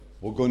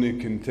We're going to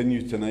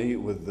continue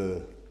tonight with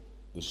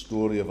the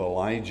story of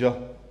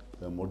Elijah,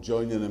 and we're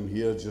joining him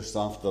here just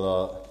after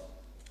that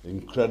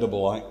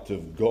incredible act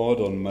of God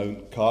on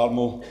Mount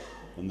Carmel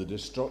and the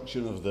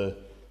destruction of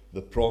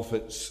the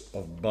prophets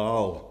of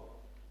Baal.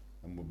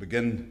 And we'll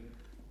begin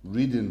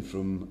reading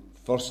from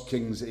 1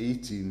 Kings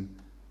 18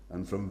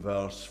 and from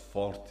verse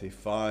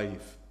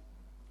 45.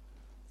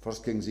 1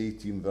 Kings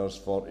 18 verse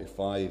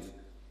 45.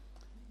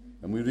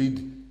 And we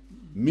read,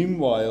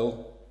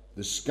 "Meanwhile,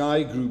 the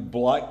sky grew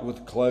black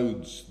with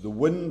clouds, the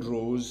wind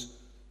rose,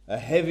 a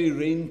heavy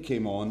rain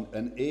came on,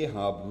 and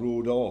Ahab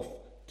rode off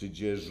to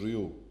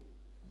Jezreel.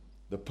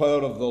 The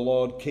power of the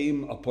Lord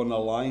came upon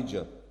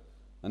Elijah,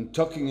 and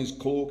tucking his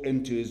cloak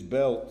into his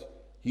belt,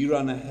 he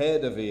ran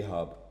ahead of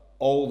Ahab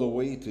all the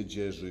way to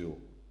Jezreel.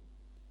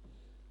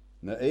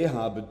 Now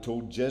Ahab had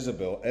told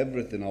Jezebel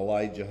everything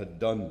Elijah had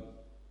done,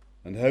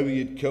 and how he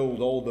had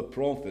killed all the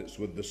prophets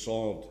with the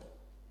sword.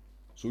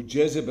 So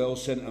Jezebel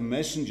sent a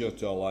messenger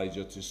to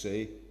Elijah to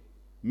say,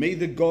 'May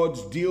the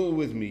gods deal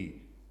with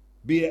me,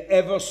 be it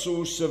ever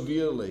so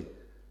severely,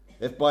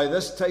 if by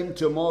this time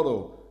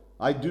tomorrow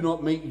I do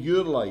not make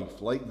your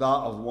life like that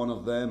of one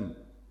of them.'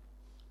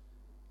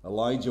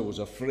 Elijah was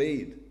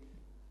afraid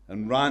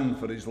and ran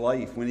for his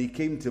life. When he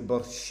came to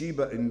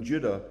Beersheba in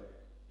Judah,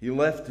 he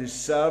left his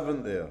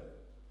servant there,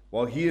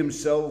 while he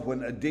himself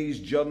went a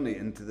day's journey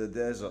into the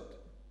desert.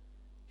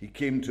 He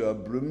came to a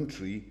broom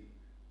tree,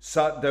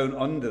 sat down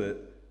under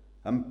it,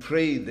 and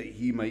prayed that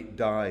he might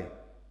die.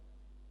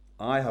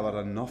 'I have had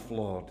enough,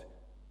 Lord,'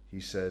 he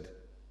said.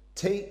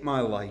 'Take my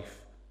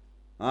life.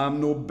 I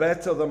am no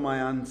better than my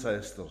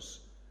ancestors.'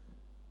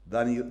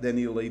 Then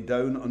he lay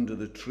down under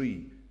the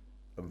tree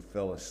and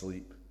fell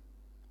asleep.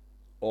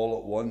 All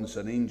at once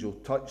an angel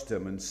touched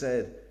him and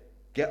said,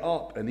 'Get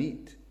up and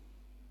eat.'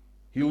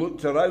 He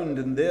looked around,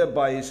 and there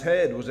by his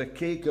head was a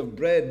cake of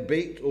bread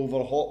baked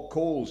over hot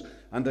coals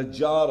and a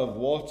jar of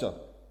water.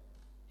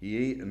 He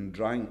ate and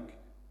drank,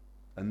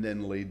 and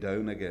then lay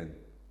down again.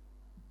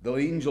 The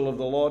angel of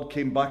the Lord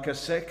came back a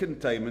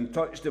second time and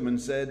touched him and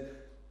said,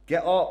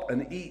 'Get up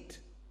and eat,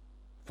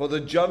 for the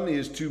journey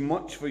is too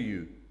much for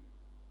you.'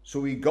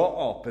 So he got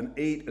up and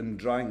ate and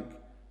drank.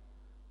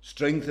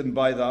 Strengthened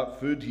by that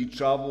food, he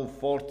travelled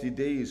 40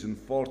 days and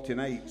 40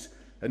 nights,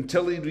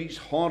 until he reached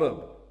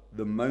Horeb,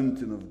 the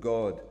mountain of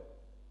God.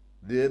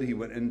 There he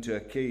went into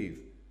a cave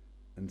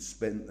and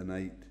spent the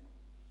night.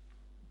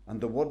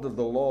 And the word of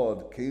the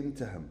Lord came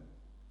to him,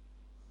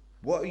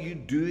 'What are you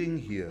doing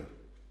here,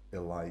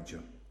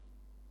 Elijah?'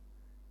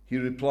 He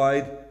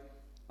replied,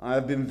 'I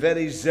have been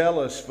very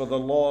zealous for the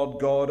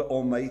Lord God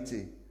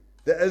Almighty.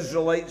 The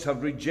Israelites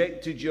have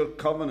rejected your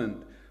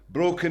covenant,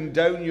 broken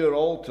down your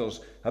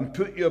altars, and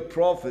put your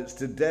prophets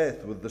to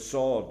death with the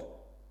sword.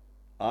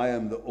 I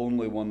am the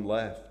only one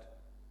left,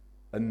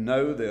 and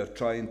now they are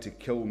trying to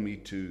kill me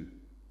too.'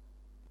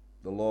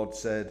 The Lord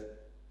said,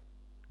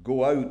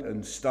 'Go out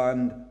and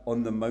stand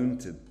on the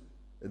mountain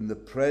in the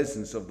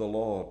presence of the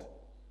Lord,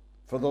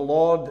 for the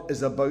Lord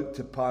is about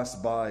to pass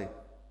by.'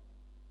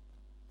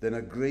 Then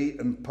a great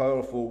and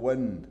powerful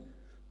wind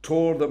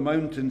tore the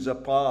mountains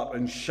apart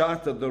and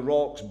shattered the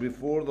rocks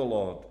before the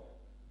Lord.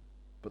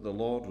 But the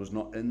Lord was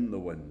not in the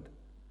wind.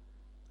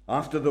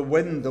 After the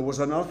wind there was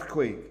an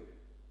earthquake,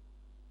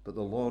 but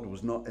the Lord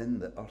was not in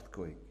the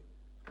earthquake.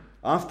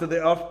 After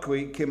the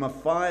earthquake came a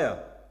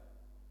fire,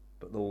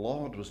 but the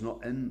Lord was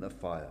not in the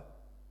fire.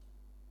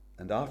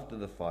 And after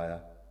the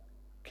fire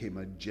came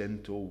a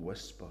gentle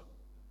whisper.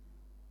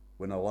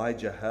 When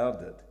Elijah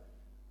heard it,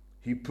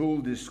 he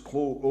pulled his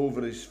cloak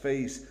over his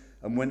face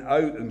and went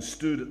out and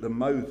stood at the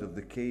mouth of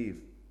the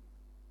cave.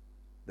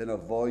 Then a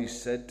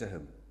voice said to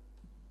him,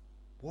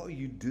 'What are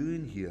you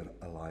doing here,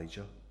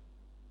 Elijah?'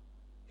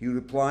 He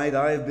replied,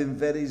 'I have been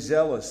very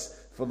zealous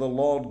for the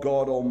Lord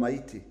God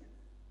Almighty.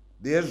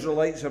 The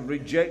Israelites have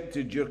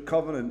rejected your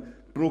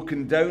covenant,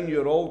 broken down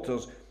your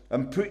altars,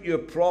 and put your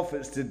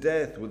prophets to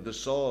death with the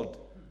sword.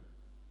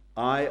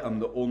 I am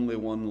the only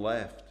one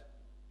left,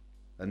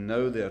 and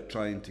now they are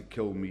trying to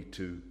kill me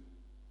too.'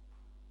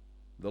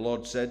 The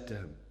Lord said to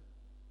him,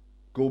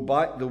 'Go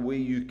back the way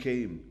you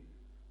came,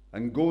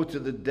 and go to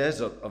the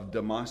desert of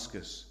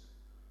Damascus.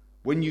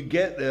 When you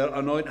get there,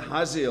 anoint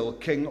Hazael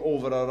king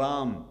over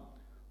Aram.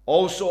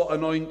 Also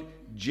anoint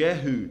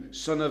Jehu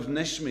son of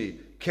Nishmi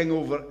king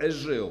over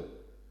Israel,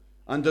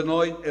 and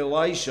anoint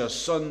Elisha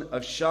son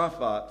of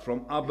Shaphat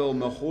from Abel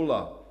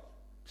Meholah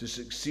to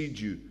succeed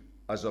you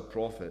as a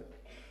prophet.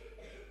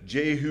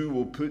 Jehu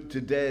will put to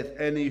death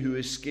any who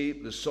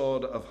escape the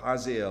sword of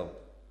Hazael,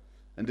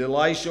 and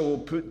Elisha will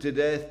put to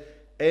death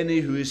any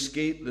who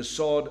escape the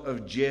sword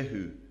of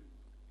Jehu.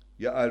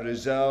 Yet I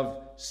reserve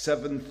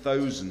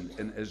 7,000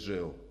 in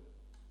Israel,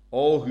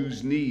 all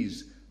whose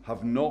knees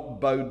have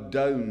not bowed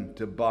down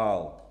to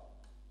Baal,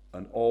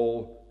 and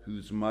all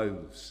whose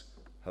mouths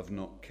have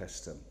not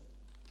kissed him.'"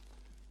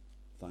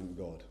 Thank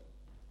God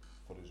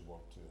for his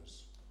word to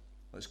us.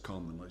 Let's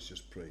come and let's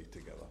just pray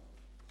together.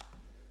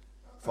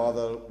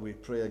 Father, we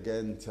pray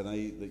again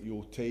tonight that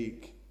you'll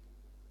take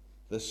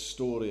this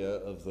story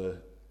out of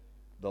the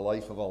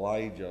life of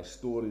Elijah, a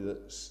story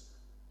that's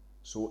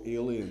so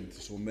alien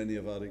to so many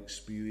of our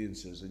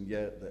experiences, and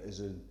yet that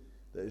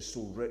is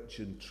so rich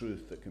in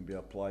truth that can be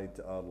applied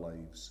to our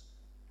lives.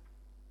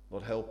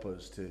 Lord, help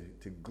us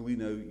to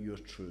glean out your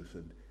truth,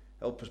 and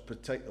help us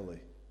particularly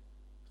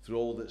through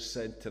all that's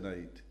said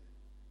tonight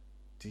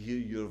to hear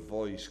your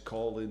voice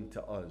calling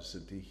to us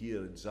and to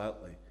hear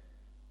exactly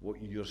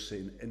what you're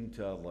saying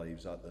into our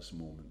lives at this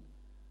moment.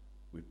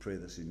 We pray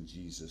this in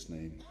Jesus'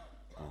 name.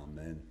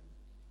 Amen.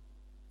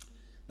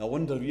 Now, I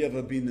wonder, have you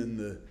ever been in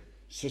the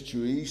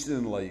situation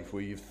in life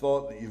where you've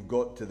thought that you've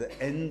got to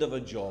the end of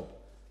a job,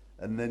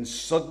 and then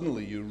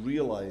suddenly you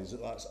realise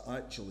that that's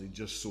actually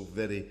just so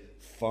very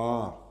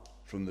far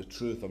from the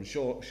truth? I'm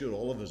sure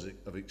all of us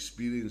have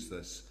experienced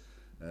this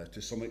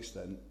to some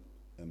extent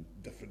in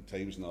different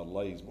times in our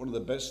lives. One of the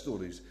best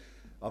stories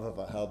I've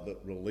ever heard that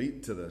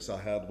relate to this, I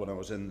heard when I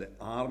was in the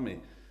army,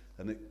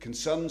 and it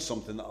concerns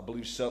something that I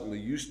believe certainly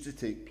used to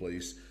take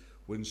place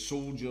when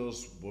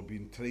soldiers were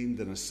being trained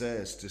and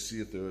assessed to see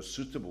if they were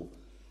suitable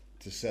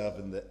to serve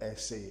in the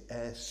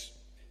SAS.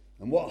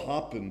 And what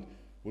happened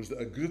was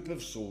that a group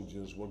of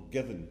soldiers were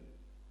given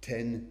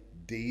 10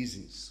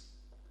 daisies,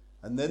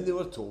 and then they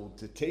were told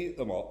to take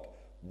them up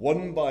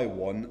one by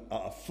one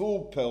at a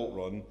full pelt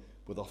run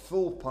with a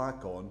full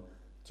pack on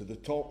to the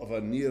top of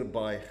a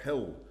nearby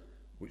hill,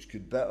 which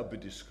could better be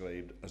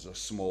described as a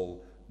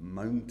small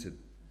mountain.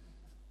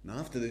 And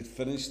after they'd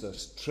finished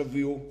this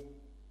trivial,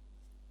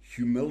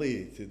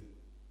 humiliated,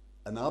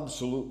 and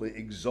absolutely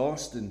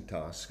exhausting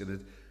task, and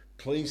had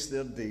placed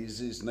their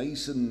daisies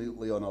nice and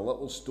neatly on a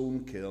little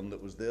stone cairn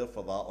that was there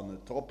for that on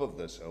the top of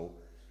this hill,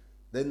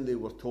 then they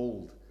were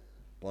told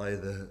by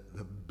the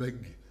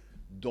big,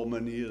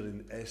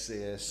 domineering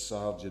SAS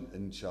sergeant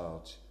in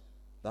charge,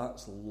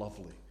 "That's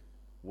lovely,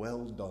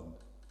 well done.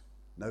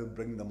 Now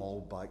bring them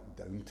all back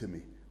down to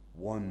me,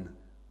 one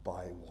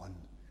by one."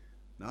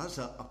 Now that's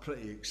a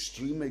pretty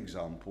extreme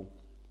example,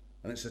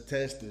 and it's a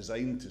test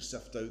designed to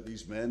sift out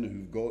these men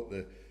who've got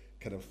the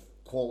kind of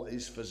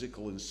qualities,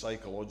 physical and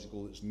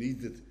psychological, that's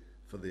needed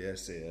for the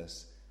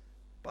SAS.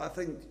 But I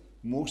think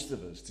most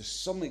of us, to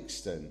some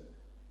extent,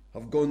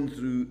 have gone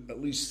through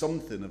at least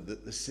something of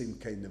the same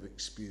kind of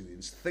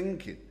experience,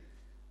 thinking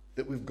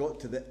that we've got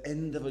to the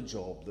end of a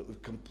job, that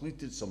we've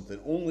completed something,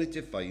 only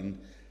to find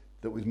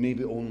that we've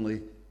maybe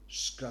only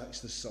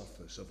scratched the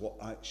surface of what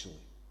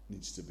actually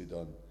needs to be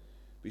done.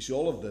 But you see,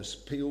 all of this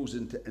pales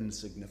into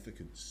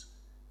insignificance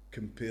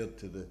compared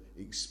to the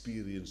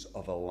experience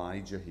of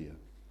Elijah here,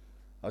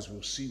 as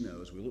we'll see now,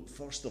 as we look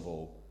first of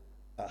all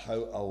at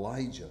how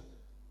Elijah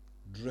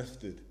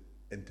drifted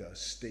into a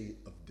state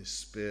of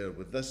despair,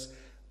 with this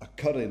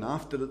occurring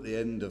after, at the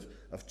end of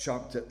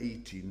chapter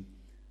 18,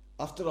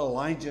 after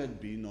Elijah had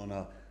been on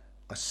a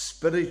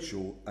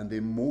spiritual and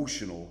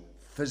emotional,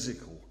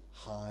 physical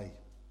high.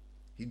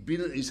 He'd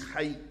been at his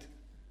height.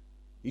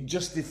 He'd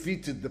just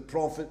defeated the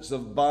prophets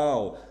of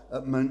Baal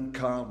at Mount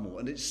Carmel,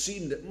 and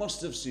it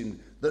must have seemed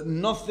that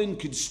nothing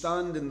could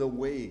stand in the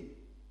way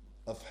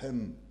of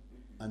him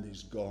and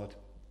his God.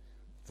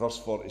 Verse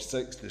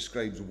 46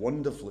 describes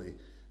wonderfully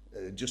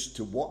just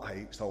to what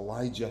heights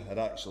Elijah had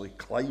actually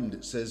climbed.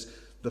 It says,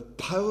 "The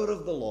power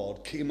of the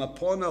Lord came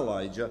upon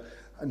Elijah,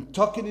 and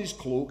tucking his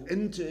cloak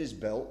into his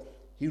belt,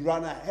 he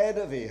ran ahead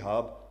of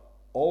Ahab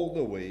all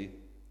the way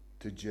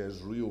to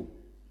Jezreel."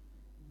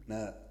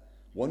 Now,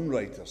 one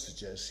writer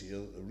suggests here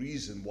that the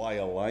reason why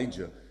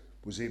Elijah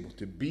was able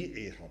to beat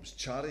Ahab's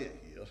chariot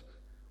here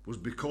was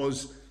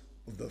because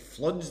of the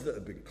floods that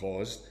had been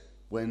caused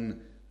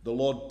when the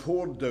Lord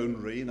poured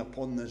down rain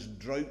upon this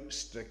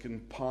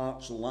drought-stricken,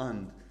 parched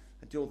land.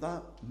 And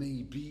that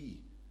may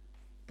be,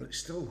 but it's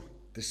still,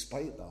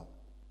 despite that,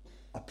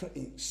 a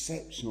pretty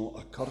exceptional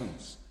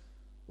occurrence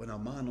when a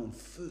man on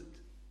foot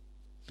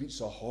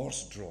beats a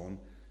horse-drawn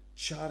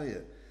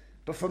chariot.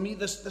 But for me,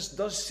 this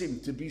does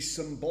seem to be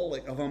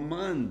symbolic of a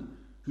man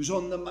who's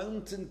on the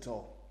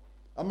mountaintop,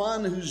 a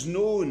man who's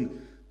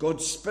known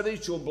God's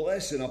spiritual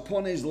blessing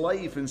upon his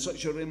life in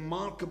such a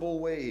remarkable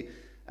way,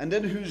 and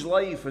in whose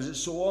life, as it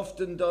so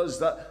often does,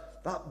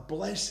 that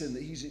blessing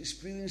that he's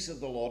experienced of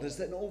the Lord has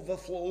then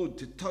overflowed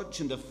to touch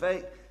and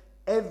affect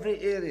every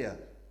area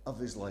of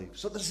his life.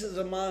 So this is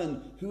a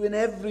man who in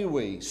every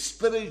way,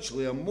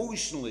 spiritually,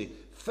 emotionally,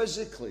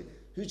 physically,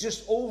 who's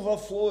just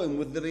overflowing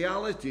with the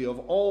reality of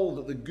all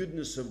that the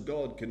goodness of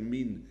God can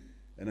mean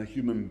in a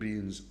human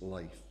being's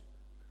life.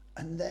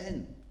 And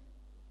then,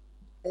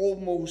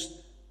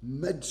 almost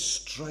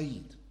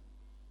mid-stride,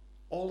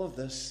 all of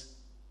this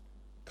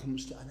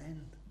comes to an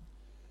end.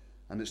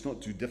 And it's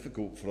not too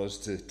difficult for us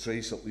to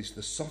trace at least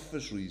the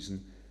surface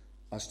reason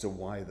as to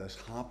why this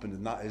happened,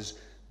 and that is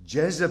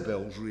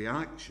Jezebel's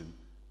reaction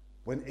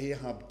when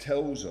Ahab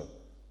tells her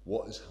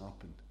what has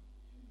happened.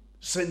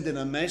 Sending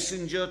a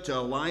messenger to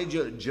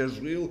Elijah at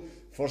Jezreel,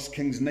 1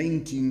 Kings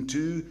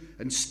 19:2,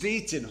 and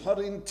stating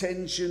her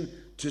intention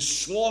to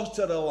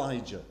slaughter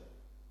Elijah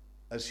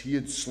as he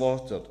had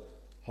slaughtered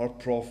her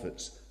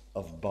prophets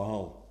of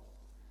Baal.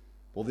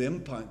 Well, the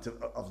impact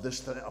of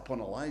this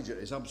upon Elijah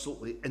is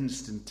absolutely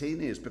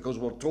instantaneous, because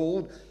we're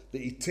told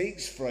that he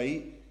takes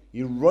fright,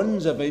 He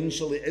runs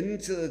eventually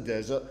into the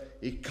desert.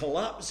 He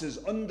collapses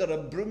under a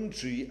broom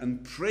tree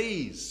and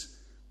prays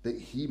that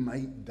he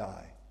might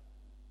die.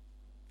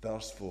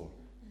 Verse 4.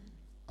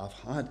 I've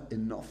had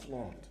enough,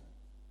 Lord.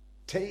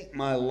 Take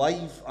my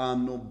life.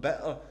 I'm no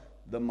better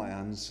than my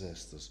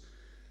ancestors.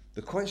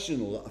 The question,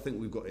 though, that I think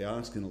we've got to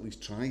ask and at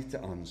least try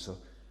to answer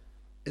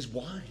is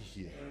why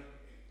here?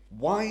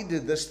 Why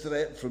did this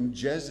threat from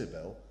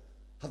Jezebel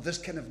have this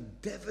kind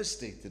of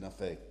devastating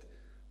effect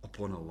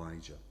upon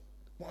Elijah?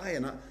 Why?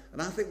 And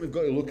I think we've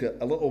got to look at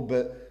a little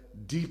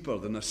bit deeper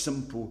than a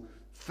simple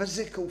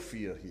physical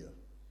fear here.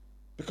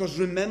 Because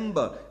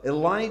remember,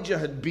 Elijah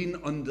had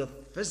been under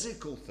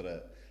physical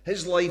threat.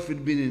 His life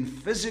had been in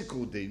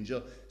physical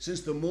danger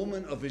since the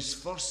moment of his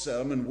first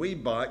sermon way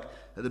back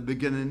at the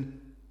beginning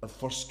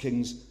of 1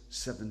 Kings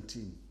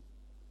 17.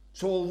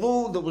 So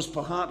although there was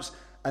perhaps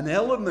an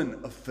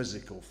element of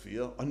physical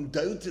fear,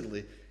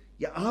 undoubtedly,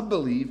 yet I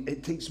believe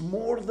it takes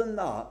more than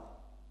that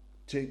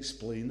to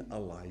explain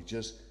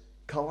Elijah's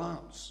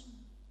collapse.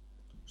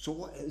 So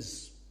what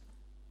is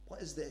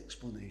the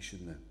explanation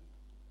then?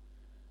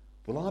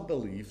 Well, I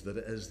believe that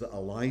it is that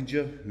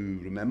Elijah, who,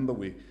 remember,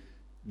 we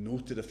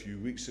noted a few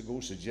weeks ago,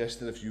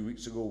 suggested a few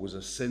weeks ago, was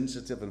a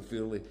sensitive and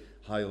fairly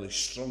highly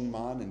strung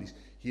man, and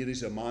here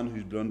is a man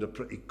who's been under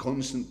pretty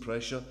constant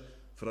pressure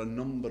for a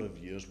number of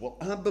years. Well,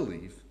 I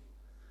believe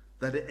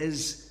that it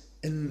is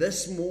in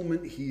this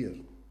moment here,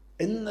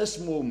 in this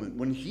moment,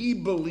 when he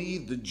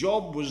believed the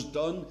job was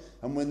done,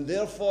 and when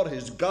therefore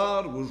his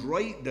guard was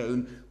right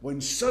down, when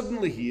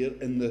suddenly here,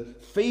 in the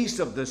face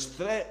of this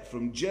threat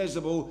from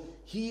Jezebel,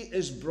 he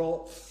is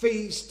brought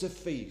face to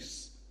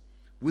face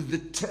with the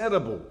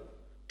terrible,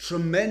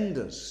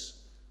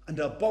 tremendous, and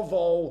above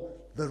all,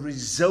 the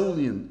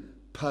resilient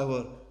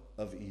power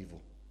of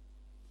evil.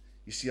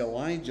 You see,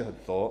 Elijah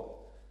had thought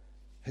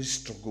his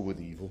struggle with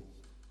evil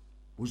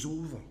was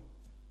over.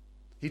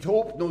 He'd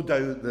hoped, no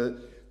doubt,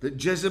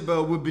 that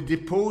Jezebel would be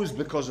deposed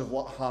because of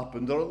what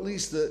happened, or at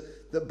least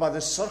that by the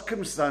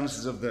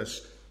circumstances of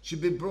this,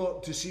 she'd be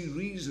brought to see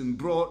reason,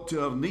 brought to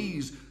her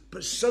knees.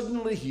 But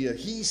suddenly here,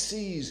 he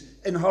sees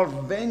in her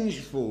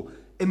vengeful,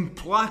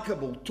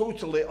 implacable,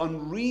 totally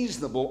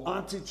unreasonable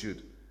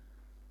attitude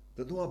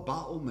that though a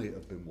battle might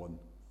have been won,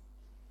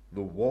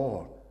 the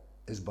war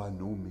is by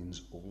no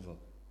means over.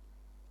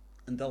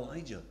 And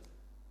Elijah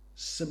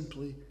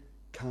simply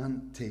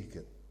can't take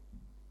it.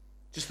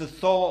 Just the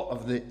thought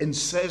of the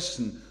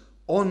incessant,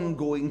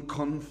 ongoing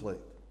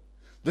conflict,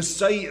 the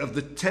sight of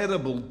the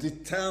terrible,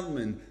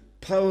 determined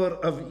power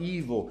of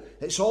evil,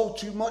 it's all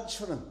too much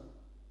for him.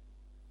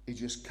 He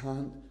just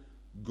can't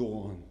go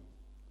on.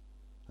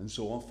 And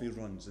so off he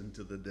runs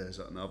into the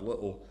desert. And I've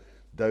little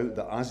doubt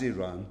that as he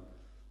ran,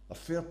 a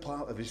fair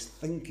part of his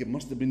thinking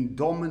must have been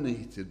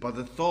dominated by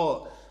the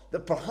thought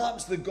that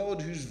perhaps the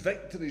God whose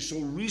victory so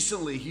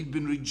recently he'd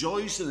been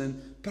rejoicing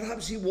in,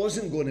 perhaps he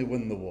wasn't going to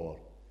win the war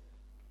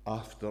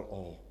after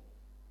all.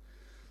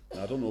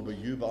 Now, I don't know about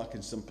you, but I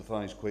can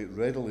sympathise quite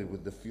readily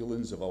with the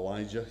feelings of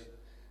Elijah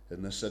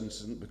in this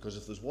incident, because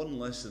if there's one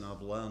lesson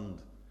I've learned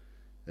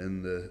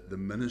in the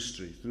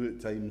ministry, through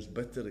at times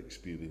bitter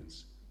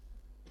experience,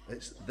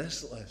 it's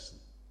this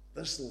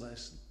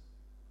lesson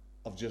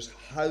of just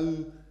how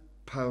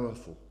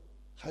powerful,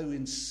 how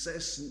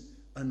incessant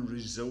and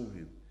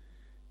resilient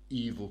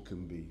evil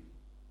can be.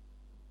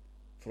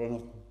 For on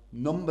a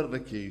number of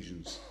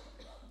occasions,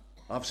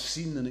 I've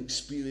seen and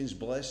experienced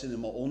blessing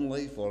in my own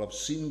life, or I've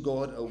seen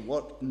God at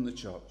work in the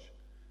church.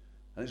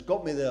 And it's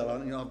got me there,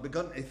 and I've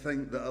begun to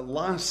think that at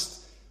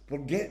last we're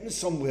getting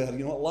somewhere. At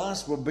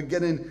last we're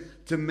beginning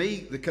to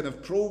make the kind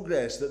of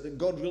progress that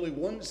God really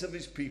wants of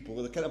his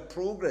people, the kind of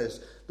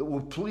progress that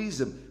will please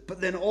him. But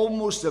then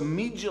almost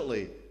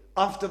immediately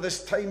after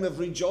this time of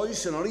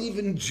rejoicing, or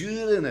even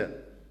during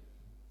it,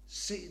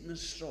 Satan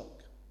is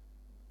struck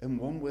in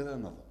one way or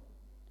another.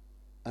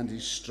 And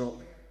he's struck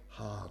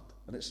hard.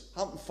 And it's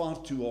happened far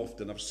too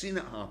often. I've seen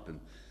it happen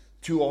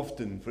too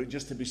often for it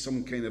just to be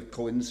some kind of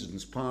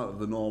coincidence, part of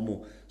the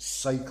normal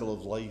cycle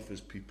of life, as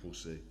people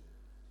say.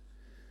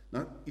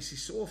 Now, you see,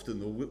 so often,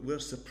 though, we're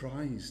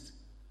surprised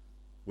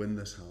when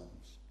this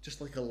happens, just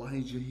like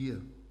Elijah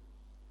here.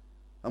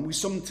 And we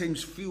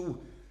sometimes feel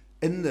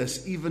in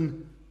this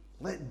even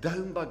let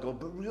down by God,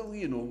 but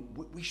really,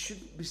 we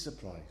shouldn't be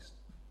surprised.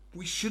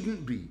 We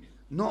shouldn't be,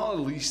 not at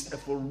least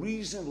if we're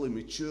reasonably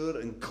mature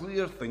and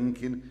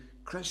clear-thinking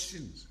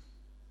Christians.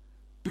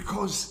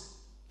 Because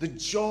the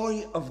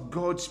joy of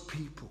God's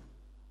people,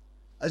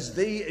 as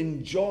they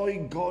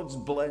enjoy God's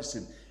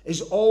blessing,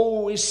 is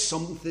always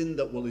something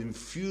that will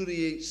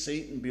infuriate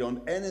Satan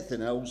beyond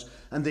anything else,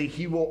 and that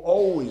he will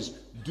always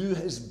do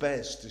his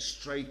best to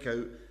strike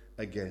out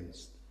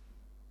against.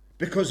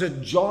 Because a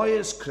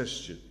joyous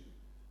Christian,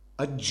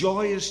 a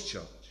joyous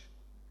church,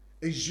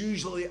 is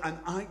usually an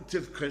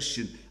active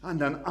Christian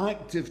and an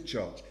active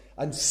church.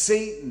 And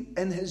Satan,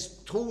 in his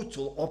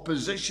total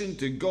opposition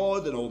to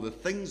God and all the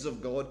things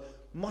of God,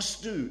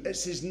 must do.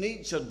 It's his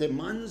nature,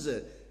 demands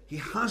it. He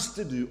has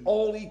to do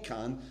all he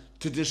can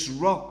to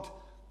disrupt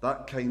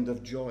that kind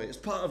of joy. It's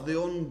part of the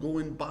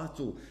ongoing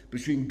battle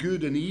between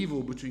good and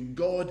evil, between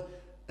God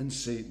and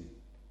Satan.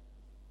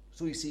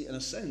 So you see, in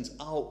a sense,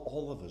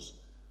 all of us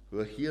who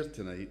are here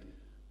tonight,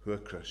 who are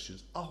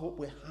Christians, I hope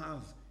we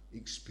have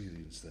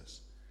experienced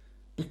this.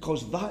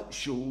 Because that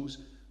shows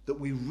that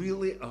we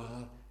really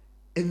are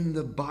in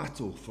the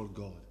battle for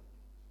God.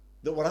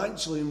 That we're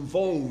actually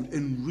involved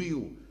in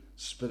real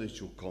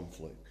spiritual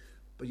conflict.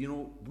 But you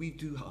know, we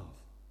do have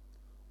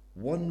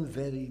one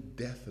very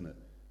definite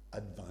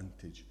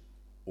advantage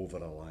over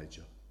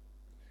Elijah.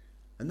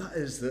 And that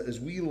is that as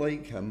we,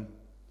 like him,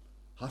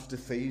 have to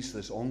face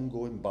this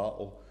ongoing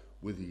battle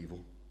with evil,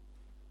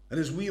 and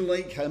as we,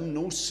 like him,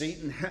 know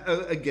Satan hit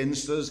out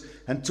against us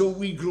until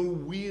we grow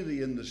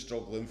weary in the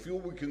struggle and feel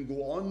we can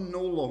go on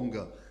no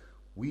longer,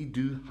 we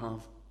do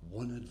have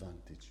one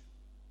advantage.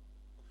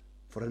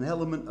 For an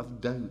element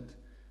of doubt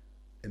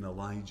in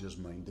Elijah's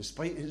mind,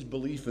 despite his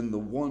belief in the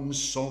one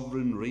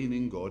sovereign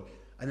reigning God,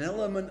 an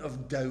element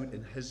of doubt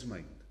in his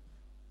mind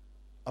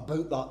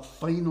about that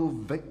final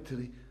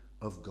victory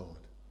of God.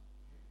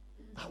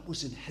 That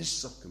was in his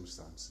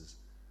circumstances,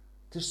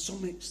 to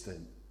some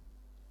extent,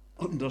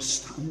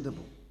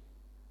 understandable.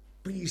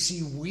 But you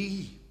see,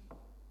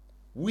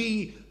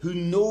 we who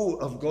know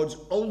of God's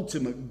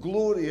ultimate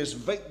glorious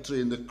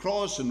victory in the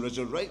cross and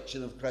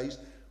resurrection of Christ,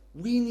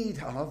 we need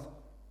have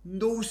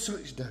no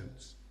such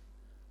doubts.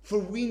 For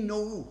we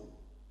know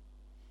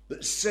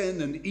that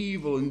sin and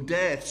evil and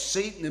death,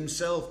 Satan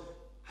himself,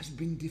 has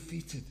been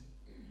defeated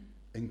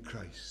in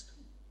Christ.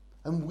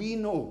 And we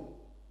know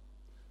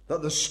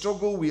that the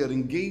struggle we are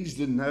engaged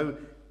in now,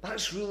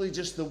 that's really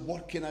just the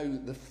working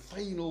out, the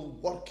final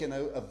working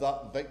out of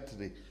that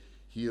victory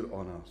here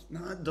on earth.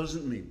 Now, that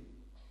doesn't mean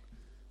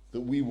that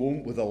we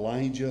won't, with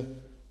Elijah,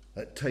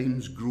 at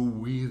times grow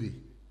weary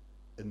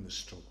in the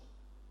struggle.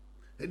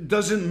 It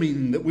doesn't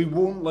mean that we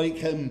won't, like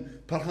him,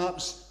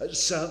 perhaps at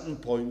certain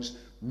points,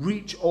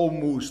 reach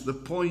almost the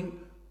point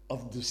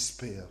of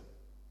despair.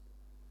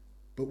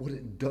 But what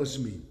it does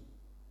mean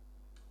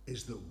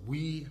is that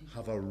we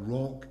have a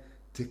rock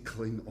to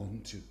cling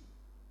on to,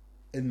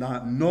 in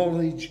that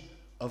knowledge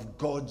of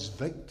God's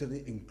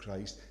victory in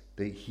Christ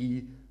that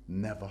he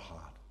never had.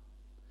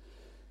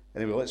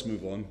 Anyway, let's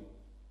move on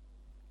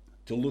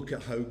to look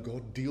at how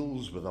God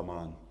deals with a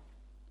man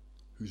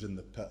who's in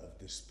the pit of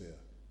despair.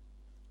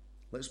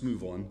 Let's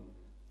move on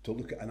to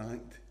look at an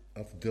act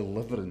of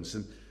deliverance.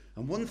 And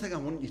one thing I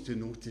want you to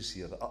notice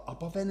here,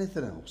 above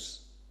anything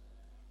else,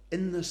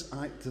 in this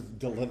act of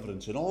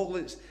deliverance and all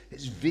its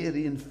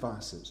varying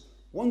facets,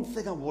 one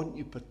thing I want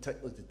you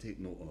particularly to take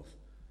note of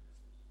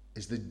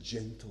is the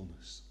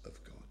gentleness of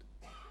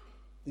God.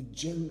 The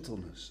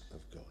gentleness of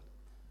God.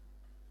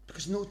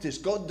 Because notice,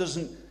 God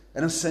doesn't,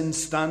 in a sense,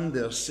 stand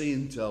there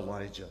saying to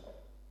Elijah,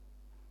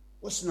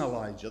 "Listen,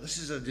 Elijah, this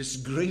is a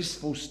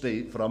disgraceful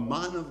state for a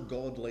man of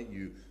God like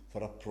you,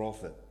 for a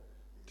prophet,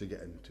 to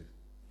get into.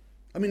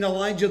 I mean,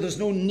 Elijah, there's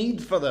no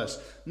need for this.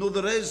 No,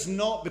 there is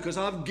not, because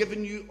I've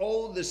given you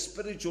all the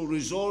spiritual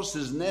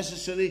resources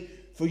necessary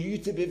for you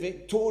to be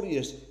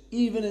victorious,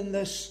 even in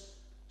this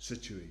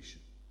situation."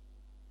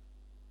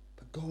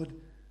 But God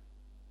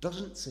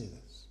doesn't say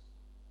this.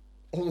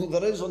 Although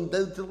there is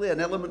undoubtedly an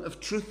element of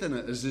truth in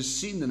it, as is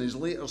seen in his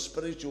later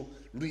spiritual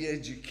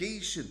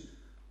re-education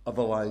of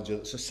Elijah.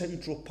 It's a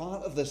central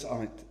part of this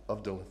act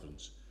of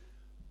deliverance.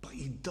 But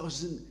he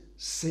doesn't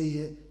say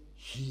it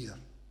here.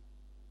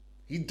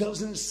 He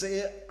doesn't say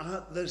it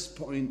at this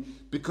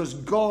point, because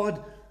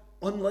God,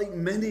 unlike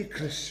many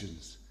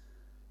Christians,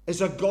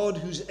 is a God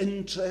who's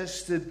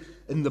interested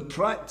in the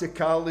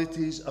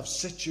practicalities of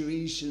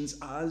situations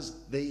as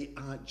they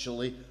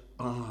actually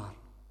are,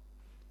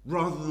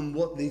 rather than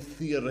what they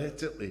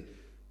theoretically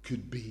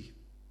could be.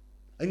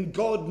 And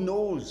God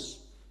knows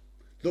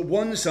that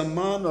once a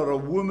man or a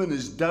woman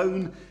is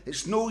down,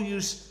 it's no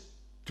use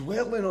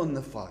dwelling on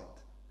the fact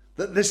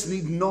that this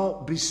need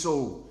not be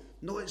so.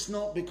 No, it's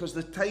not, because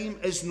the time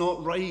is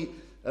not right,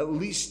 at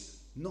least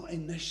not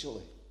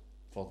initially,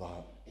 for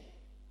that.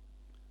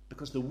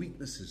 Because the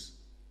weaknesses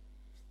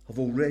have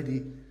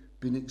already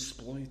been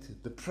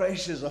exploited. The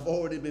pressures have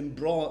already been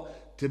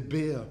brought to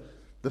bear.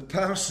 The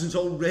person's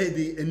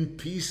already in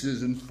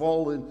pieces and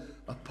falling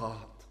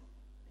apart.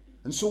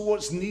 And so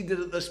what's needed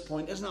at this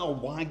point isn't a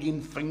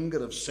wagging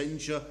finger of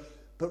censure,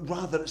 but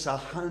rather it's a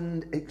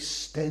hand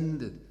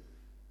extended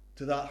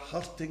to that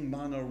hurting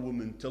man or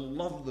woman, to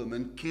love them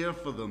and care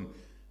for them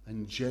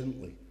and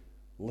gently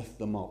lift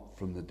them up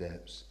from the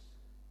depths.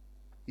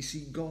 You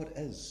see, God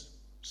is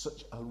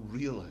such a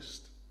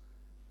realist,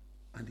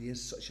 and he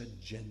is such a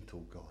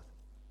gentle God.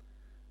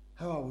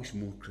 How I wish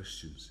more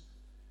Christians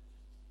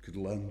could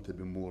learn to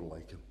be more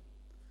like him.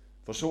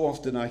 For so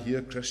often I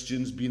hear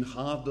Christians being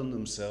hard on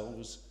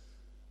themselves,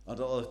 and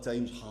at other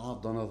times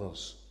hard on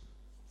others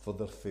for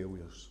their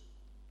failures.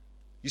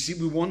 You see,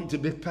 we want to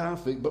be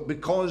perfect, but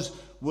because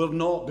we're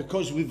not,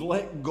 because we've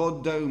let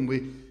God down,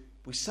 we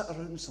sit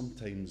around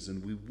sometimes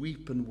and we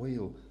weep and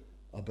wail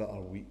about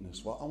our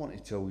weakness. Well, I want to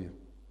tell you,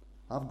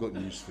 I've got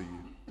news for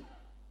you.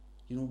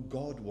 You know,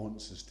 God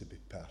wants us to be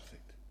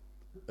perfect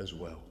as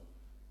well.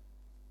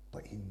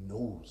 But he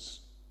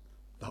knows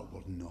that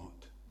we're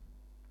not.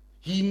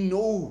 He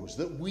knows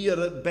that we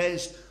are at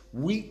best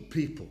weak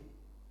people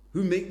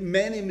who make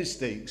many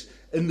mistakes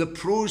in the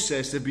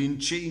process of being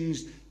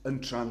changed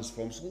and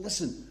transformed. So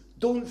listen,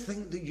 don't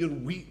think that your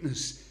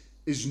weakness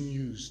is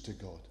news to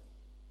God.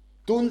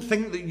 Don't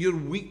think that your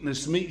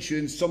weakness makes you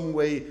in some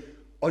way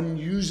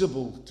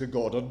unusable to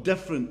God or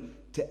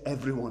different to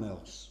everyone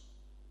else.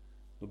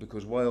 No,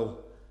 because while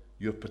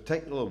your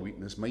particular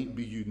weakness might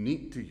be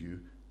unique to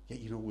you, yet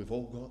we've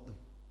all got them.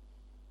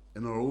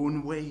 In our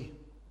own way,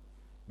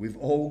 we've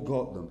all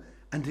got them.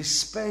 And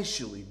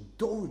especially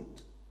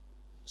don't.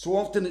 So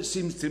often it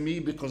seems to me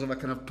because of a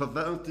kind of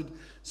perverted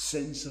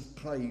sense of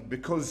pride,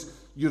 because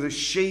you're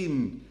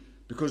ashamed,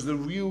 because the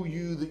real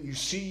you that you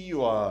see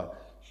you are,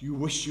 you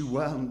wish you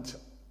weren't,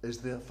 is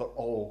there for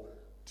all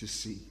to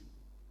see.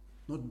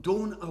 No,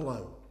 don't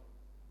allow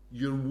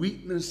your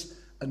weakness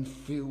and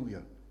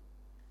failure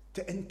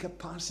to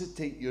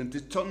incapacitate you and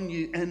to turn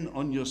you in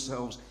on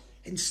yourselves.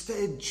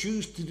 Instead,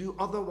 choose to do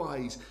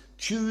otherwise.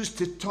 Choose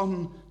to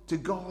turn to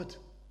God.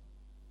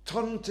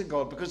 Turn to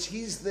God, because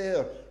he's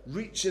there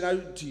reaching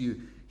out to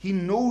you. He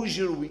knows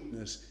your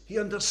weakness. He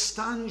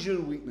understands your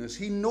weakness.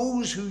 He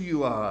knows who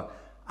you are,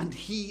 and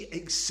he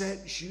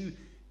accepts you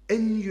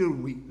in your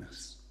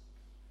weakness.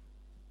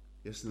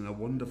 Yes, in a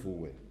wonderful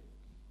way.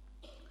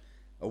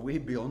 A way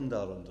beyond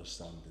our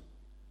understanding.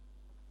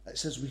 It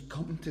says we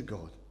come to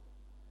God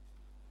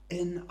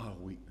in our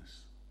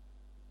weakness.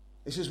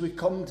 It says we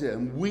come to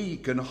him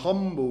weak and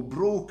humble,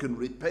 broken,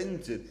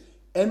 repentant,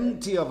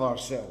 empty of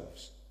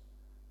ourselves.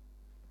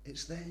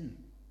 It's then,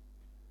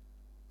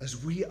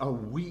 as we are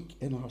weak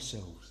in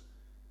ourselves,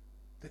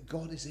 that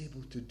God is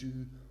able to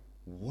do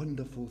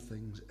wonderful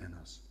things in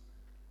us.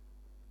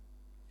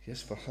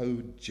 Yes, for how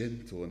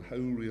gentle and how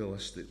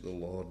realistic the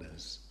Lord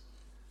is.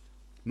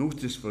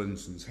 Notice, for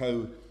instance,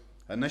 how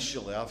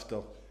initially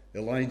after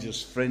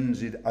Elijah's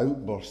frenzied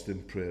outburst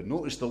in prayer,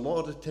 notice the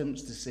Lord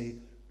attempts to say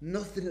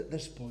nothing at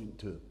this point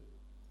to him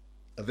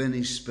of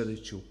any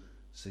spiritual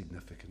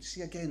significance.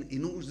 See, again, he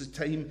knows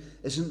the time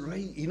isn't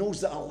right. He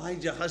knows that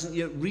Elijah hasn't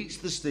yet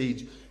reached the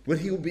stage where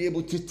he'll be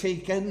able to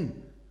take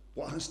in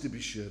what has to be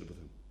shared with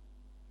him.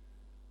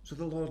 So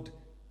the Lord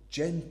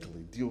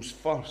gently deals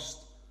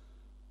first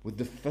with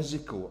the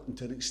physical and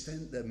to an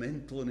extent the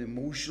mental and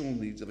emotional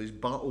needs of his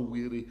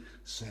battle-weary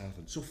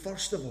servant. So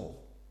first of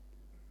all,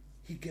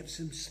 he gives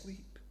him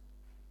sleep.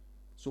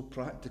 So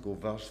practical,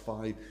 verse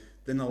 5.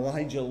 Then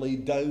Elijah lay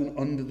down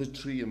under the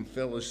tree and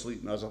fell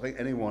asleep. Now, as I think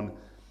anyone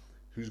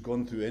who's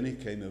gone through any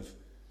kind of,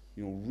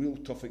 real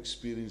tough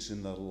experience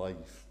in their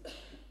life,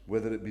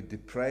 whether it be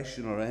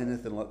depression or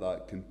anything like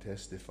that, can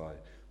testify.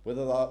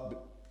 Whether that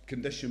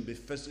condition be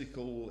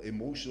physical,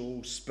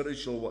 emotional,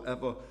 spiritual,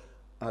 whatever,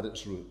 at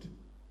its root.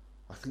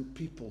 I think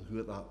people who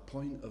at that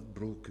point of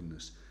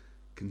brokenness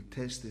can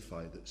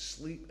testify that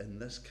sleep in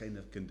this kind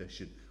of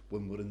condition,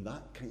 when we're in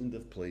that kind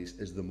of place,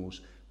 is the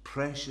most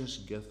precious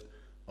gift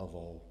of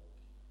all.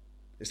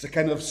 It's the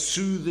kind of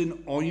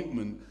soothing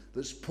ointment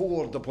that's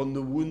poured upon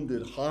the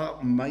wounded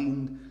heart,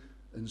 mind,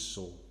 and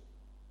soul.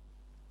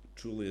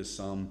 Truly, as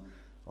Psalm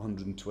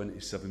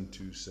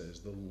 127:2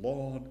 says, the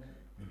Lord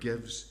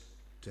gives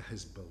to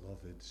his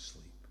beloved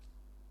sleep.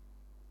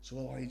 So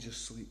Elijah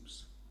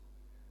sleeps.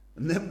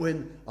 And then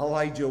when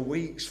Elijah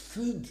wakes,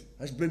 food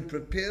has been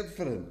prepared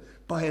for him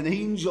by an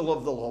angel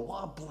of the Lord.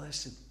 What a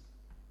blessing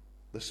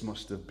this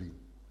must have been.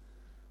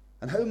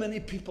 And how many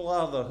people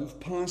are there who've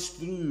passed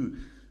through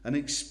an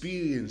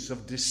experience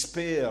of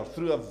despair,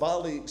 through a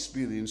valley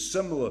experience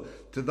similar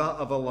to that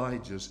of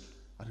Elijah's,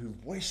 and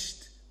who've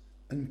wished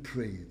and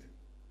prayed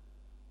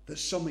that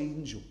some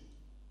angel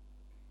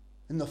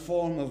in the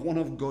form of one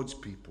of God's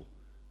people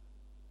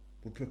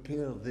will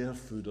prepare their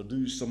food or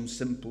do some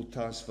simple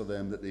task for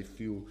them that they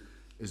feel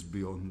is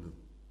beyond them.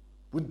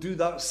 Would do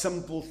that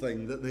simple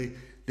thing that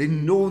they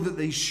know that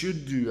they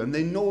should do and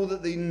they know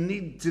that they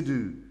need to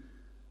do,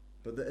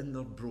 but that in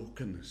their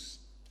brokenness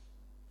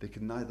they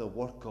can neither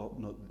work up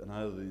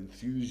neither the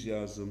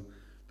enthusiasm,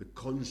 the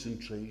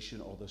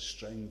concentration or the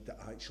strength to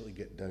actually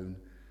get down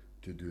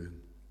to doing.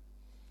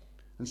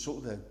 And so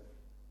then,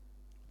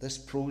 this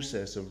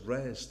process of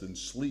rest and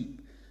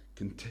sleep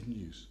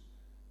continues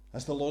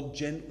as the Lord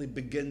gently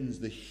begins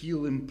the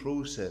healing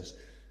process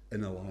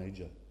in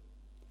Elijah.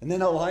 And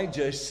then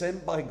Elijah is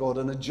sent by God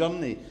on a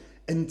journey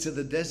into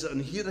the desert.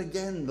 And here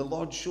again, the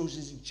Lord shows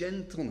his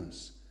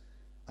gentleness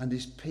and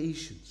his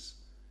patience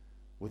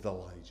with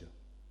Elijah.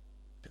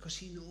 Because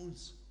he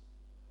knows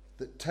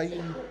that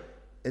time,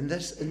 in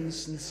this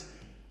instance,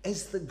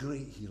 is the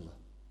great healer.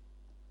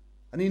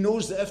 And he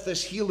knows that if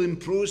this healing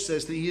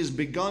process that he has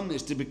begun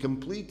is to be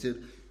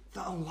completed,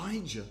 that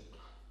Elijah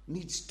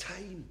needs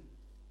time.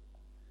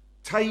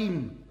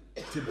 Time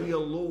to be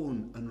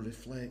alone and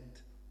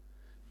reflect.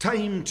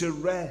 Time to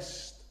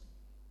rest.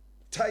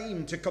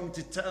 Time to come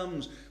to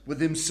terms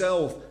with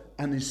himself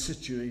and his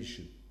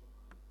situation.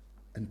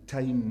 And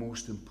time,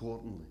 most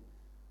importantly,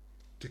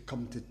 to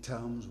come to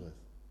terms with,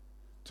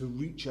 to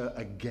reach out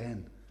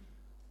again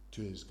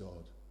to his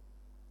God.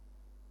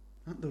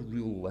 Aren't there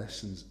real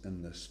lessons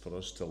in this for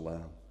us to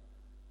learn?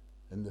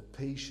 In the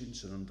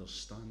patience and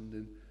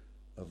understanding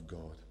of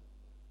God.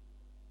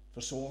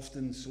 For so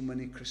often, so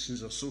many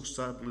Christians are so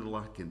sadly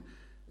lacking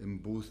in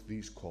both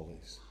these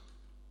qualities.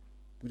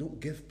 We don't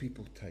give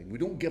people time. We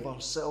don't give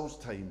ourselves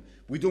time.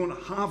 We don't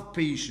have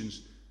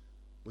patience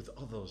with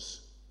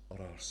others or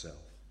ourselves.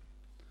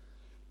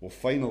 Well,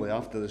 finally,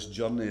 after this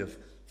journey of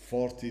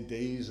 40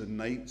 days and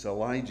nights,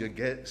 Elijah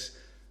gets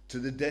to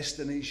the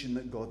destination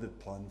that God had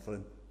planned for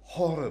him.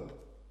 Horeb,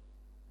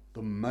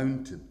 the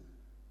mountain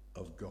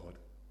of God.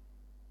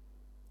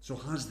 So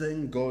has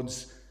then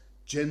God's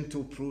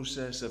gentle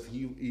process of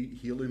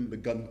healing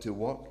begun to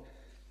work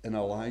in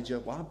Elijah?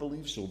 Well, I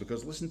believe so,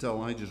 because listen to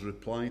Elijah's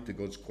reply to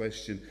God's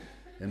question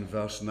in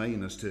verse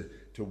 9 as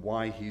to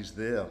why he's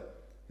there.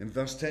 In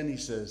verse 10 he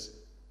says,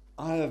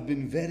 I have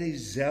been very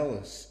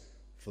zealous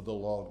for the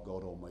Lord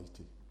God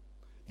Almighty.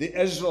 The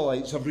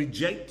Israelites have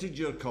rejected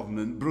your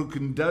covenant,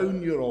 broken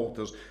down your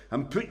altars,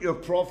 and put your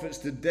prophets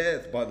to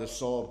death by the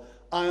sword.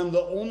 I am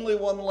the only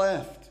one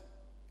left.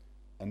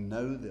 And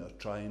now they are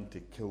trying to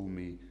kill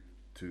me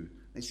too.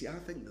 You see, I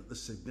think that the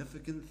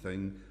significant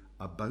thing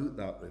about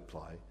that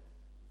reply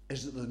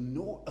is that the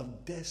note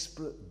of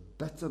desperate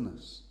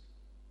bitterness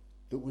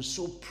that was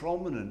so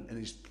prominent in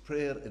his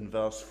prayer in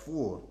verse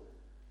 4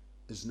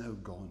 is now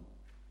gone.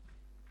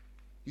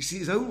 You see,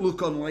 his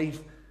outlook on life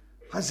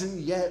hasn't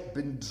yet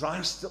been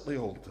drastically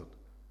altered.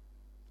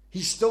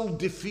 He's still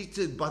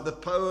defeated by the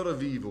power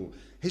of evil.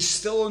 He's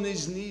still on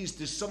his knees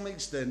to some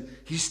extent.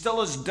 He still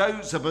has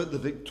doubts about the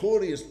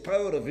victorious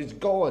power of his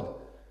God.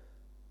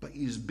 But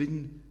he's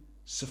been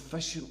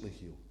sufficiently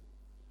healed,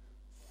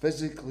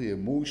 physically,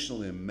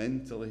 emotionally, and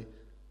mentally,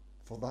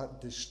 for that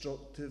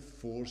destructive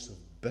force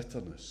of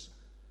bitterness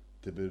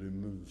to be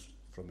removed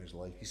from his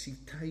life. You see,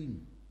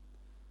 time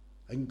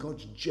and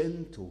God's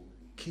gentle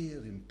care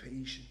and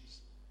patience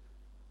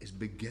is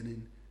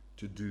beginning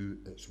to do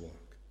its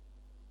work.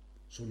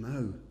 So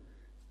now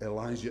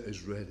Elijah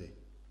is ready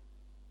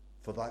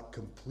for that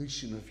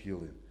completion of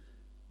healing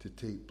to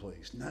take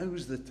place. Now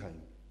is the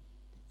time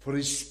for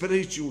his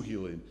spiritual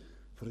healing,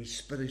 for his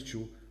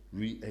spiritual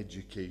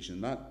re-education.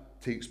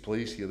 That takes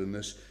place here in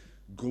this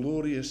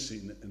glorious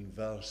scene in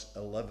verse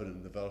 11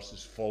 and the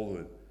verses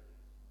following,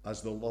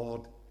 as the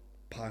Lord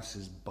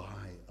passes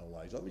by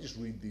Elijah. Let me just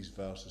read these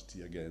verses to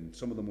you again.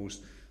 Some of the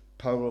most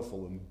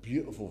powerful and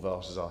beautiful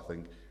verses, I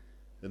think,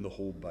 in the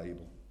whole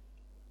Bible.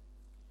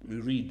 We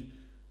read,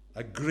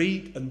 a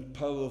great and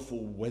powerful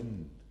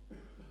wind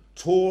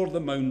tore the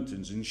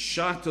mountains and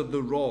shattered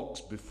the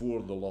rocks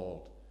before the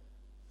Lord.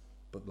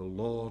 But the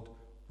Lord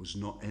was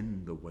not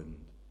in the wind.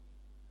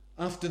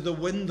 After the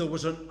wind there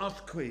was an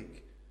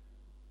earthquake,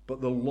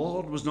 but the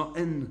Lord was not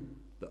in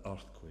the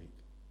earthquake.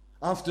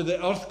 After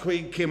the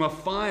earthquake came a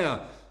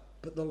fire,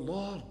 but the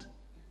Lord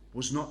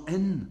was not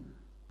in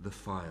the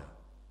fire.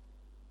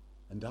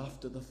 And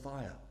after the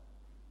fire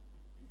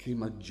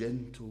came a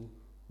gentle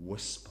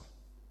whisper,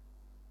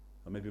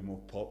 or maybe more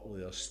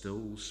popularly, a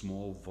still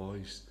small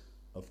voice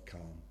of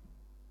calm.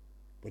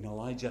 When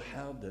Elijah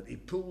heard it, he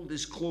pulled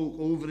his cloak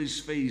over his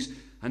face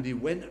and he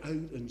went out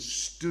and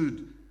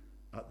stood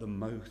at the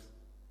mouth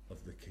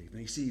of the cave. Now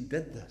you see, he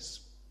did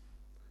this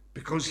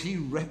because he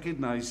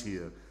recognized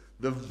here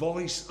the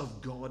voice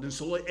of God. And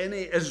so like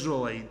any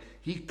Israelite,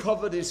 he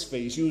covered his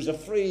face. He was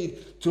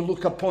afraid to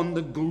look upon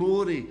the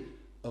glory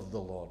of the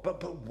Lord.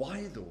 But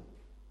why though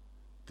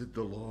did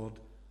the Lord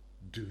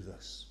do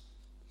this?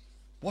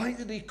 Why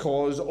did he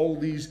cause all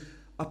these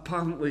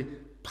apparently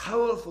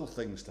powerful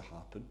things to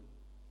happen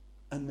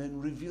and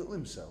then reveal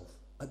himself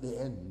at the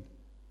end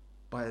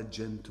by a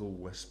gentle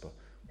whisper?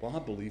 Well, I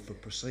believe for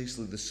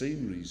precisely the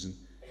same reason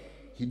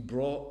he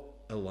brought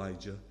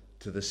Elijah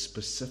to this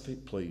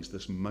specific place,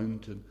 this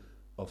mountain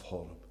of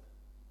Horeb.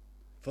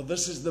 For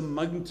this is the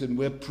mountain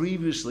where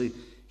previously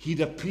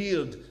he'd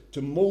appeared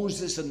to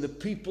Moses and the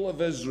people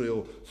of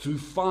Israel through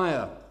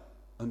fire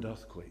and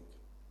earthquake.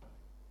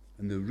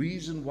 And the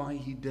reason why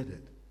he did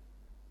it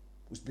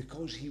was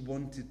because he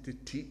wanted to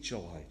teach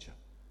Elijah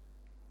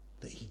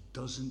that he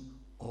doesn't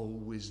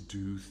always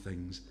do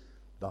things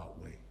that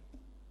way.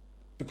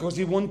 Because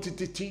he wanted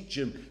to teach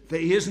him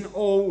that he isn't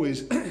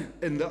always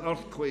in the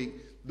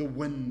earthquake, the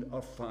wind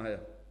or fire.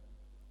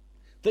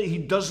 That he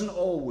doesn't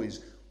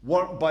always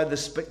work by the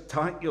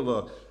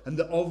spectacular and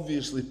the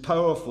obviously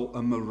powerful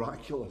and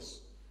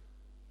miraculous.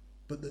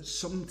 But that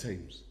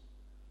sometimes,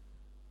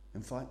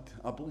 in fact,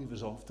 I believe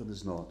as often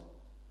as not,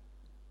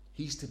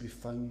 he's to be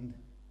found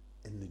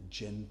in the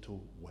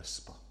gentle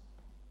whisper.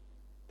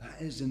 That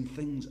is, in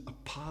things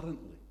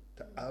apparently,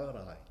 to our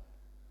eye,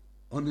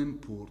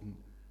 unimportant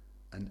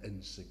and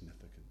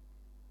insignificant.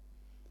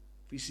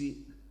 You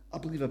see, I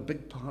believe a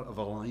big part of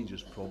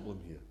Elijah's problem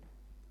here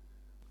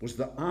was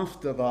that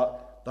after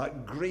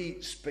that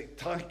great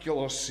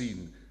spectacular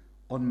scene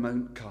on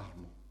Mount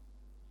Carmel,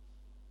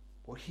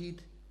 well,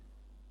 he'd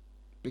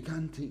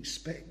began to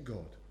expect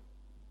God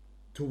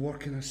to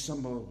work in a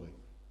similar way.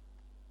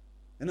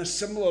 In a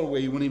similar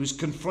way, when he was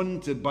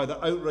confronted by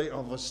the outright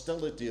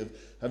hostility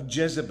of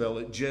Jezebel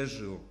at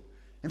Jezreel.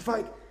 In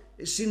fact,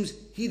 It seems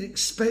he'd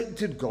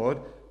expected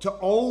God to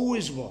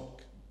always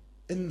work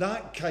in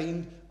that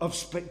kind of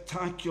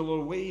spectacular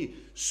way.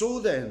 So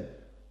then,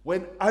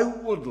 when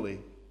outwardly,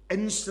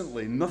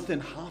 instantly,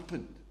 nothing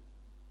happened,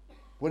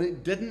 when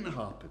it didn't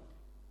happen,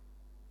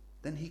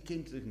 then he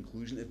came to the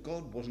conclusion if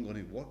God wasn't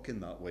going to work in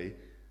that way,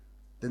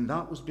 then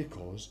that was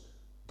because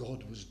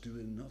God was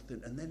doing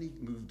nothing. And then he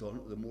moved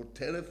on to the more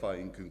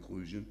terrifying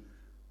conclusion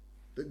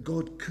that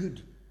God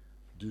could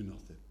do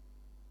nothing.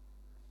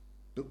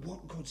 But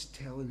what God's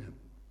telling him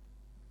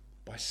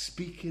by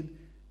speaking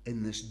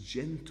in this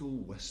gentle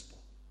whisper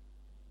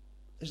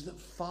is that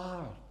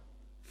far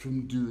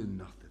from doing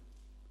nothing,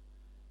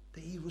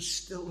 that he was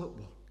still at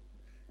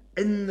work,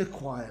 in the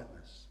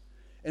quietness,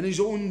 in his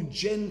own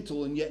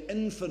gentle and yet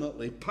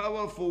infinitely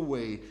powerful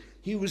way.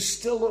 He was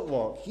still at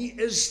work. He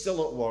is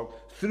still at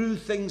work through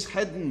things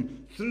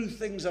hidden, through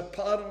things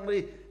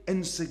apparently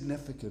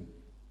insignificant.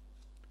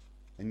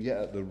 And yet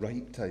at the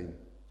right time,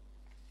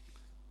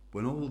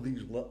 when all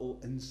these little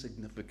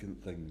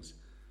insignificant things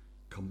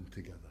come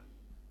together,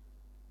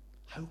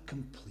 how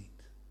complete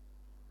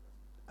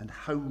and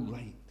how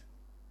right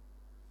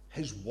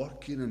his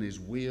working and his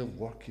way of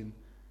working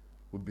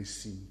would be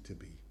seen to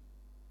be.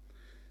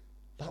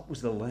 That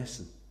was the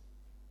lesson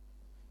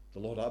the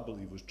Lord, I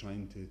believe, was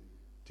trying to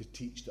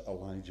teach to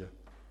Elijah.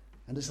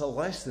 And it's a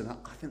lesson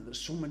I think that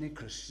so many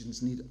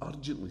Christians need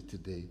urgently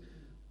today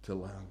to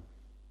learn.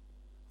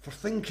 For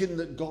thinking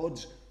that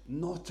God's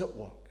not at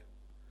work,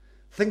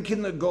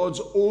 thinking that God's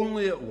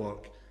only at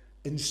work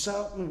in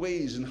certain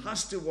ways and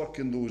has to work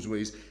in those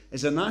ways,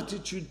 is an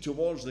attitude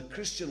towards the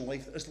Christian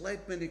life that has led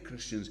many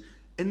Christians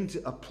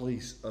into a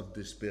place of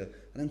despair.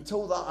 And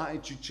until that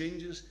attitude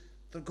changes,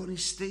 they're going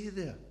to stay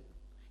there.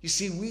 You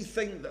see, we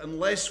think that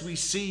unless we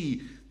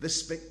see the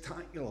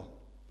spectacular,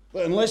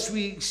 that unless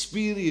we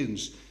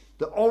experience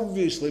the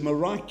obviously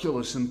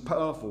miraculous and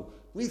powerful,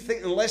 we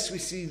think unless we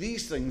see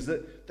these things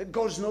that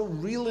God's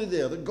not really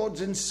there, that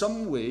God's in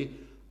some way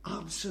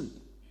absent.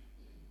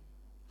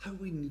 How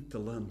we need to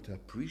learn to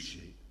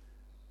appreciate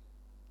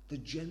the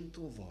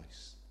gentle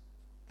voice,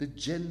 the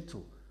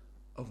gentle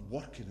of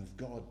working of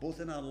God, both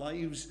in our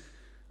lives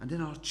and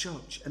in our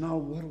church, in our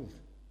world.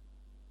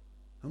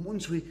 And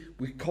once we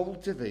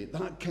cultivate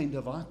that kind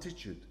of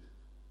attitude,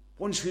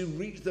 once we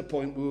reach the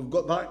point where we've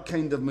got that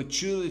kind of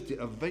maturity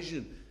of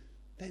vision,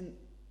 then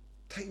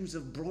times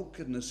of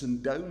brokenness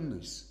and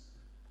downness,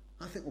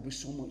 I think, will be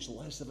so much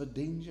less of a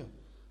danger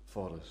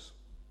for us.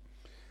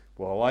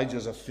 Well,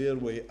 Elijah's a fair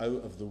way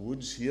out of the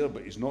woods here,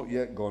 but he's not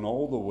yet gone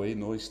all the way.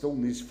 No, he still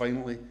needs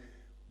finally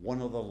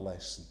one other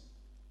lesson,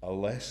 a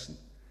lesson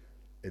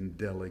in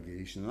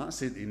delegation. And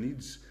that's it, he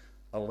needs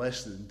a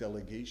lesson in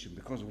delegation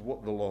because of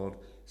what the Lord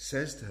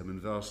says to him in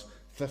verse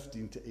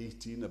 15 to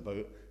 18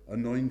 about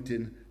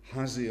anointing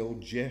Hazael,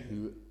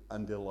 Jehu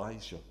and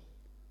Elisha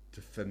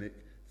to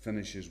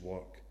finish his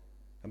work.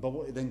 And by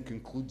what he then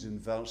concludes in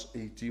verse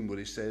 18 where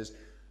he says,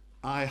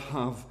 I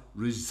have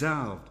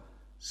reserved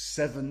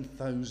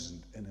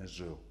 7,000 in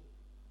Israel,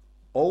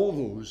 all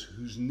those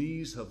whose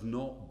knees have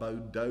not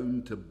bowed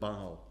down to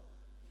Baal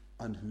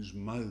and whose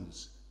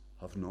mouths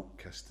have not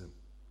kissed him.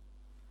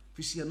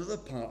 You see, another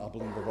part, I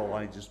believe, of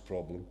Elijah's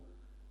problem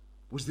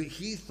was that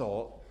he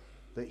thought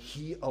that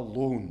he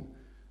alone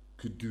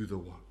could do the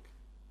work.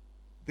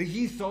 That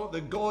he thought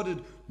that God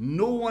had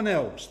no one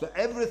else, that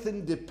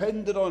everything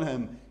depended on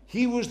him.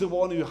 He was the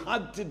one who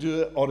had to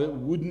do it or it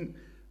wouldn't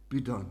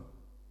be done.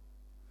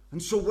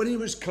 And so when he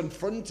was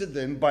confronted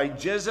then by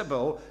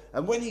Jezebel,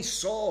 and when he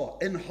saw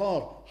in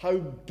her how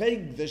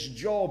big this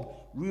job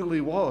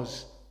really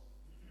was,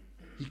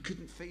 he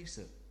couldn't face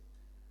it.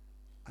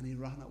 And he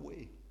ran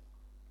away.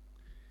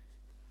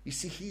 You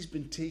see, he's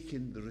been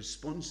taking the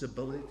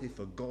responsibility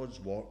for God's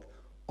work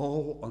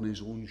all on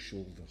his own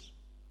shoulders.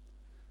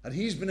 And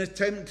he's been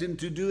attempting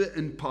to do it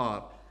in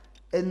part,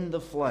 in the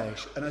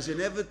flesh. And as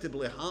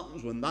inevitably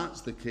happens when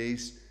that's the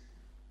case,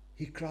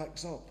 he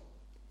cracks up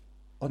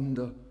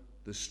under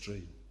the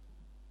strain.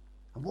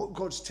 And what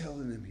God's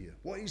telling him here,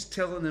 what he's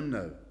telling him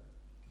now,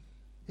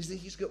 is that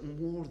he's got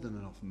more than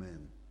enough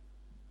men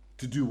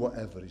to do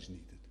whatever is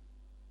needed.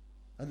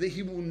 And that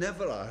he will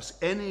never ask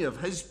any of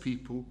his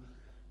people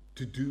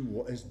to do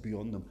what is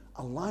beyond them.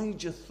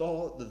 Elijah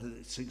thought that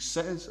the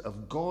success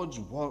of God's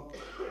work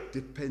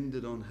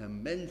depended on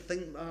him. Men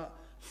think that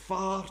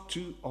far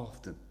too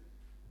often.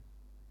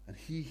 And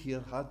he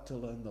here had to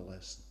learn the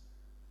lesson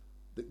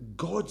that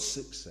God's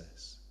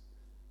success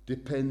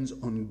depends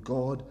on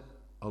God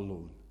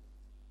alone.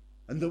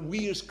 And that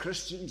we as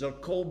Christians are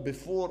called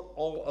before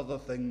all other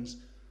things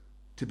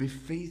to be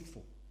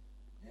faithful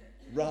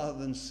rather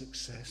than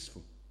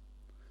successful.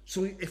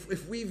 So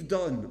if we've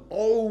done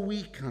all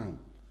we can,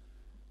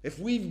 if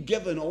we've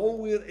given all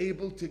we're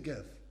able to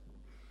give,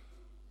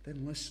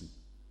 then listen,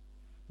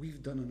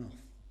 we've done enough.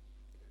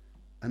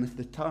 And if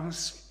the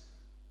task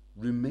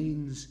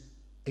remains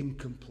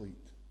incomplete,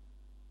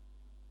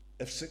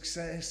 if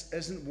success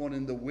isn't won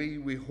in the way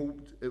we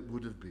hoped it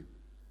would have been,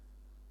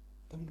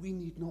 then we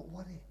need not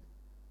worry.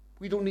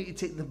 We don't need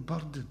to take the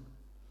burden.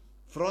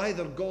 For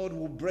either God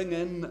will bring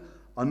in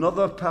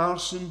another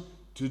person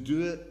to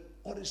do it,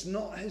 or it's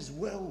not his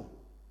will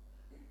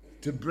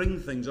to bring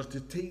things or to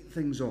take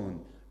things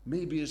on,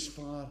 maybe as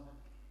far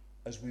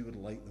as we would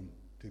like them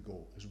to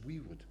go, as we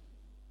would.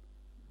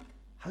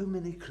 How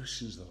many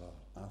Christians there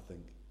are, I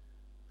think,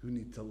 who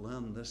need to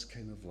learn this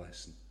kind of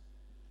lesson?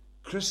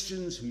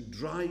 Christians who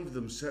drive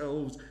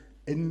themselves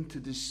into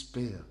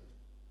despair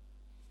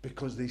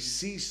because they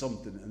see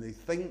something and they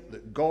think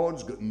that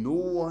God's got no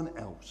one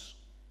else.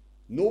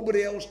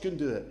 Nobody else can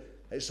do it.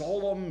 It's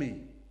all on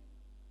me.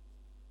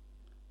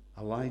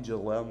 Elijah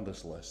learned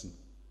this lesson.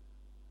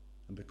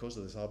 And because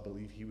of this, I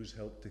believe he was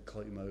helped to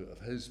climb out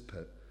of his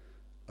pit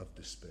of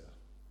despair.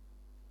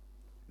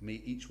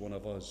 May each one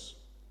of us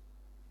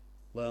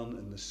learn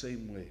in the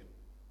same way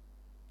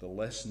the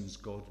lessons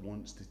God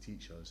wants to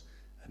teach us.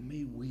 And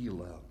may we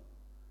learn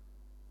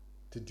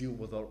to deal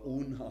with our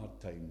own hard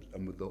times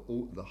and with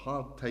the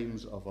hard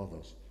times of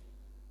others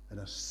in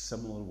a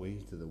similar way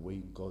to the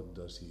way God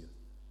does here.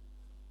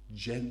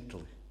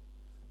 Gently,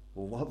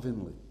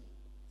 lovingly,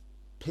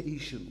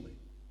 patiently,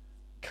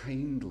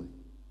 kindly,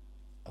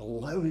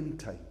 allowing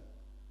time,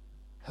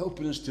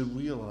 helping us to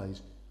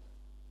realize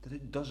that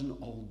it doesn't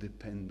all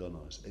depend on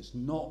us. It's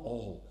not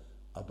all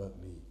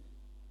about me.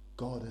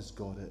 God has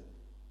got it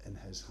in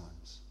his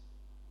hands.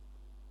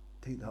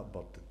 Take that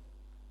burden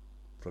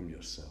from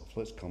yourself.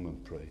 Let's come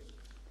and pray.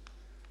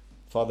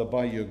 Father,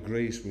 by your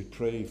grace we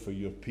pray for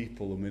your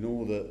people, and we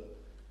know that,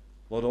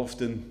 Lord,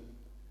 often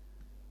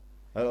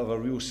out of a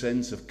real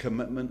sense of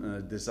commitment and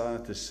a desire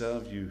to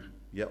serve you,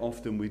 yet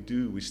often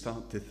we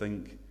start to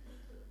think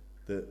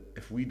that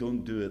if we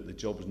don't do it, the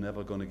job's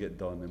never going to get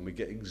done, and we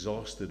get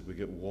exhausted, we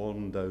get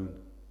worn down.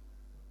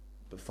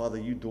 But Father,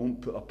 you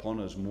don't put upon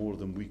us more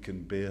than we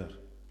can bear.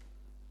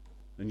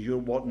 And your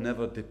work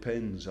never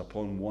depends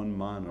upon one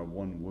man or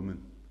one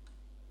woman.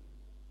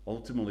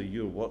 Ultimately,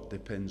 your work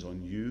depends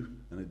on you,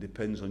 and it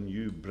depends on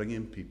you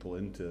bringing people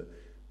into it.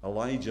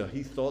 Elijah,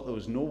 he thought there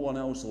was no one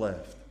else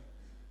left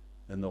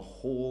in the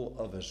whole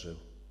of Israel.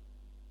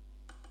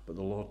 But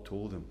the Lord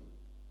told him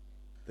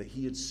that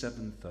he had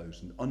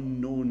 7,000,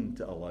 unknown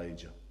to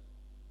Elijah,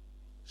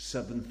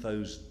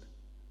 7,000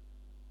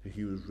 who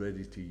he was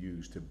ready to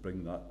use to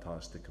bring that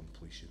task to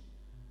completion.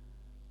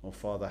 Oh,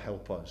 Father,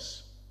 help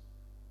us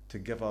to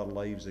give our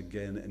lives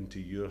again into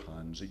your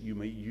hands, that you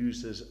might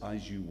use us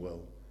as you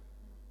will.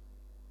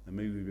 And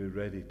may we be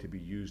ready to be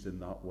used in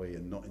that way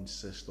and not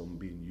insist on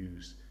being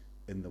used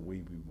in the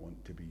way we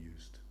want to be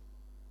used.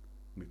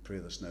 We pray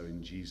this now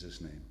in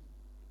Jesus' name.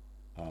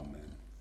 Amen.